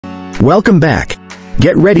Welcome back.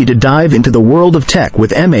 Get ready to dive into the world of tech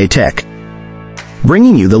with MA Tech,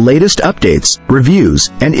 bringing you the latest updates, reviews,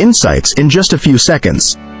 and insights in just a few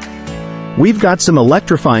seconds. We've got some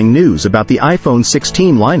electrifying news about the iPhone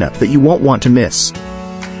 16 lineup that you won't want to miss.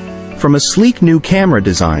 From a sleek new camera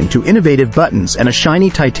design to innovative buttons and a shiny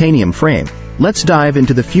titanium frame, let's dive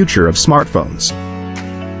into the future of smartphones.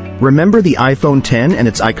 Remember the iPhone X and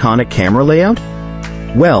its iconic camera layout?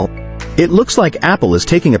 Well, it looks like Apple is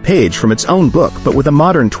taking a page from its own book but with a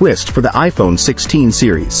modern twist for the iPhone 16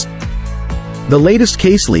 series. The latest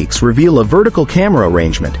case leaks reveal a vertical camera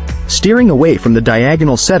arrangement, steering away from the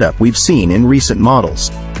diagonal setup we've seen in recent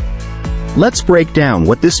models. Let's break down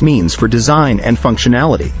what this means for design and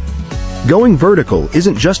functionality. Going vertical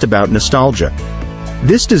isn't just about nostalgia.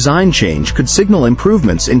 This design change could signal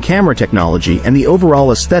improvements in camera technology and the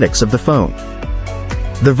overall aesthetics of the phone.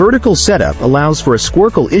 The vertical setup allows for a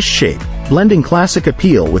squircle-ish shape, blending classic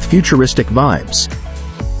appeal with futuristic vibes.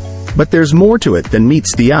 But there's more to it than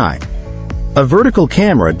meets the eye. A vertical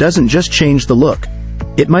camera doesn't just change the look.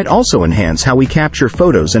 It might also enhance how we capture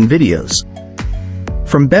photos and videos.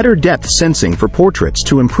 From better depth sensing for portraits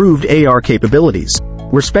to improved AR capabilities,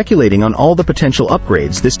 we're speculating on all the potential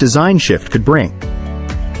upgrades this design shift could bring.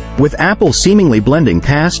 With Apple seemingly blending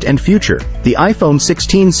past and future, the iPhone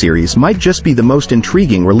 16 series might just be the most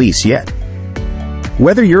intriguing release yet.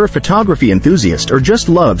 Whether you're a photography enthusiast or just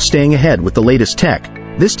love staying ahead with the latest tech,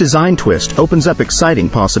 this design twist opens up exciting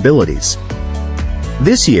possibilities.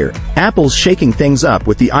 This year, Apple's shaking things up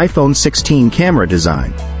with the iPhone 16 camera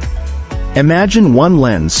design. Imagine one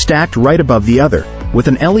lens stacked right above the other, with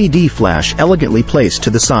an LED flash elegantly placed to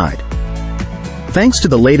the side. Thanks to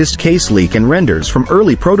the latest case leak and renders from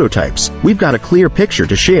early prototypes, we've got a clear picture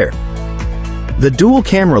to share. The dual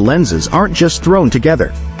camera lenses aren't just thrown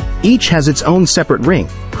together. Each has its own separate ring,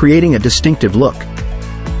 creating a distinctive look.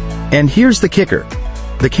 And here's the kicker.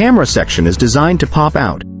 The camera section is designed to pop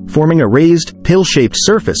out, forming a raised, pill-shaped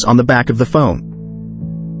surface on the back of the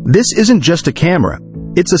phone. This isn't just a camera,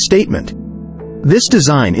 it's a statement. This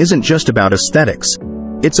design isn't just about aesthetics.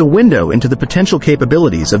 It's a window into the potential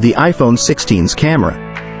capabilities of the iPhone 16's camera.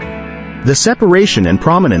 The separation and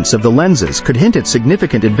prominence of the lenses could hint at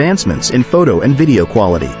significant advancements in photo and video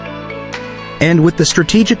quality. And with the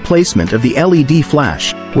strategic placement of the LED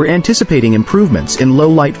flash, we're anticipating improvements in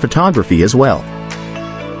low-light photography as well.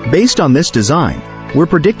 Based on this design, we're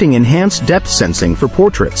predicting enhanced depth sensing for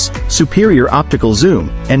portraits, superior optical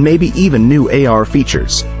zoom, and maybe even new AR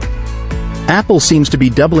features. Apple seems to be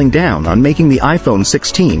doubling down on making the iPhone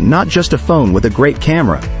 16 not just a phone with a great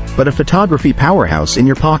camera, but a photography powerhouse in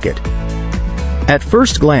your pocket. At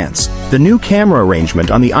first glance, the new camera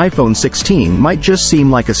arrangement on the iPhone 16 might just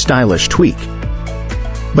seem like a stylish tweak.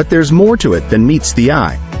 But there's more to it than meets the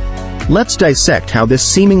eye. Let's dissect how this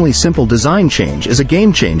seemingly simple design change is a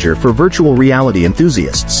game-changer for virtual reality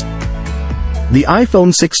enthusiasts. The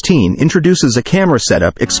iPhone 16 introduces a camera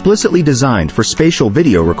setup explicitly designed for spatial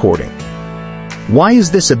video recording. Why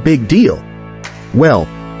is this a big deal? Well,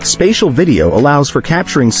 spatial video allows for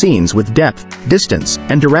capturing scenes with depth, distance,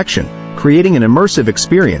 and direction, creating an immersive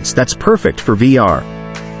experience that's perfect for VR.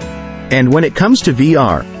 And when it comes to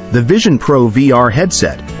VR, the Vision Pro VR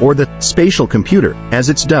headset, or the spatial computer, as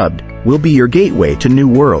it's dubbed, will be your gateway to new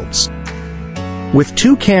worlds. With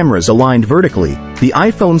two cameras aligned vertically, the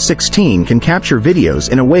iPhone 16 can capture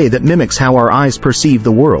videos in a way that mimics how our eyes perceive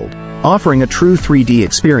the world, offering a true 3D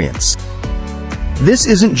experience. This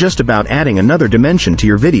isn't just about adding another dimension to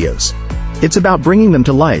your videos. It's about bringing them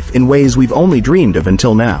to life in ways we've only dreamed of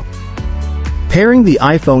until now. Pairing the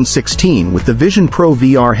iPhone 16 with the Vision Pro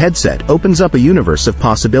VR headset opens up a universe of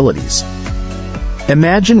possibilities.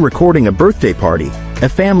 Imagine recording a birthday party, a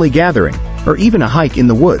family gathering, or even a hike in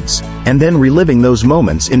the woods, and then reliving those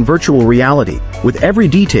moments in virtual reality, with every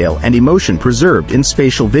detail and emotion preserved in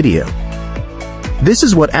spatial video. This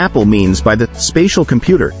is what Apple means by the spatial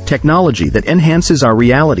computer technology that enhances our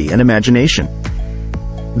reality and imagination.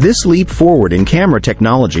 This leap forward in camera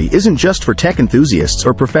technology isn't just for tech enthusiasts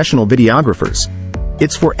or professional videographers.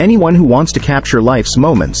 It's for anyone who wants to capture life's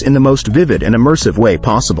moments in the most vivid and immersive way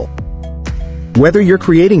possible. Whether you're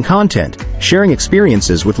creating content, sharing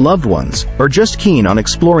experiences with loved ones, or just keen on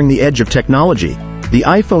exploring the edge of technology, the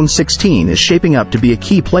iPhone 16 is shaping up to be a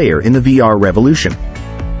key player in the VR revolution.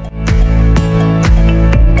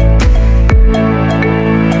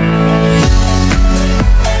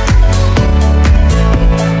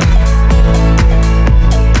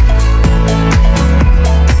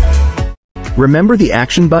 Remember the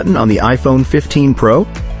action button on the iPhone 15 Pro?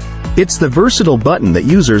 It's the versatile button that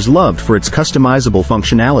users loved for its customizable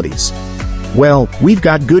functionalities. Well, we've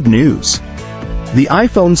got good news. The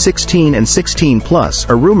iPhone 16 and 16 Plus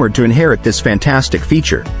are rumored to inherit this fantastic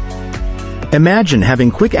feature. Imagine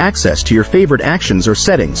having quick access to your favorite actions or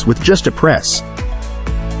settings with just a press.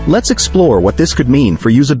 Let's explore what this could mean for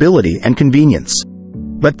usability and convenience.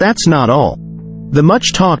 But that's not all. The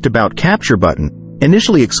much talked about capture button,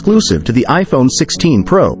 initially exclusive to the iPhone 16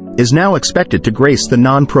 Pro, is now expected to grace the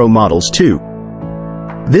non-Pro models too.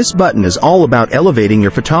 This button is all about elevating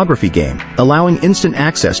your photography game, allowing instant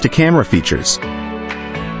access to camera features.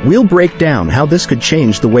 We'll break down how this could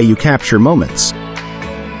change the way you capture moments.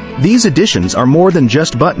 These additions are more than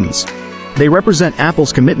just buttons. They represent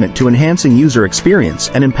Apple's commitment to enhancing user experience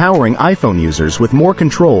and empowering iPhone users with more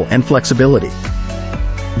control and flexibility.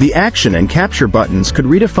 The action and capture buttons could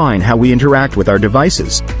redefine how we interact with our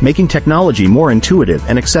devices, making technology more intuitive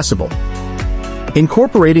and accessible.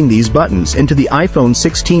 Incorporating these buttons into the iPhone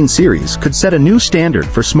 16 series could set a new standard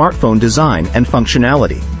for smartphone design and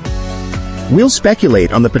functionality. We'll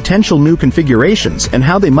speculate on the potential new configurations and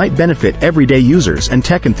how they might benefit everyday users and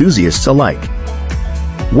tech enthusiasts alike.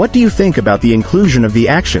 What do you think about the inclusion of the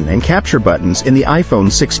action and capture buttons in the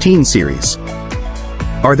iPhone 16 series?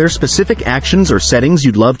 Are there specific actions or settings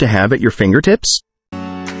you'd love to have at your fingertips?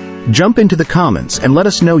 Jump into the comments and let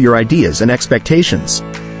us know your ideas and expectations.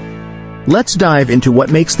 Let's dive into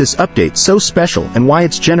what makes this update so special and why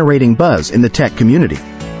it's generating buzz in the tech community.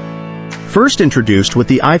 First introduced with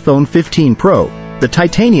the iPhone 15 Pro, the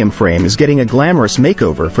titanium frame is getting a glamorous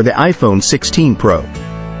makeover for the iPhone 16 Pro.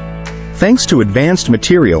 Thanks to advanced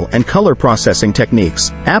material and color processing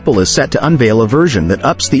techniques, Apple is set to unveil a version that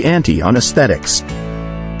ups the ante on aesthetics.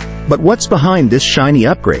 But what's behind this shiny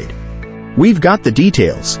upgrade? We've got the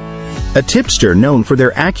details. A tipster known for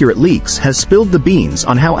their accurate leaks has spilled the beans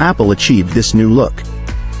on how Apple achieved this new look.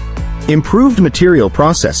 Improved material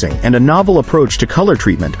processing and a novel approach to color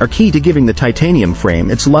treatment are key to giving the titanium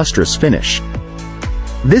frame its lustrous finish.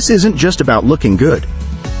 This isn't just about looking good.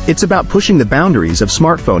 It's about pushing the boundaries of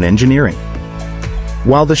smartphone engineering.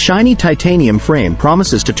 While the shiny titanium frame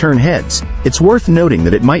promises to turn heads, it's worth noting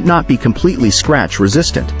that it might not be completely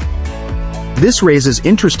scratch-resistant. This raises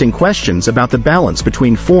interesting questions about the balance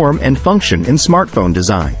between form and function in smartphone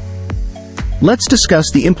design. Let's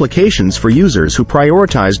discuss the implications for users who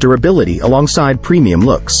prioritize durability alongside premium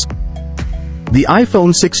looks. The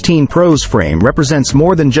iPhone 16 Pro's frame represents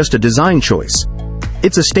more than just a design choice.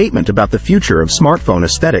 It's a statement about the future of smartphone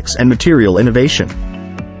aesthetics and material innovation.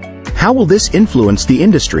 How will this influence the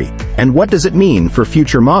industry, and what does it mean for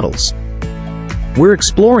future models? We're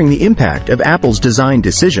exploring the impact of Apple's design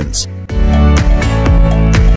decisions,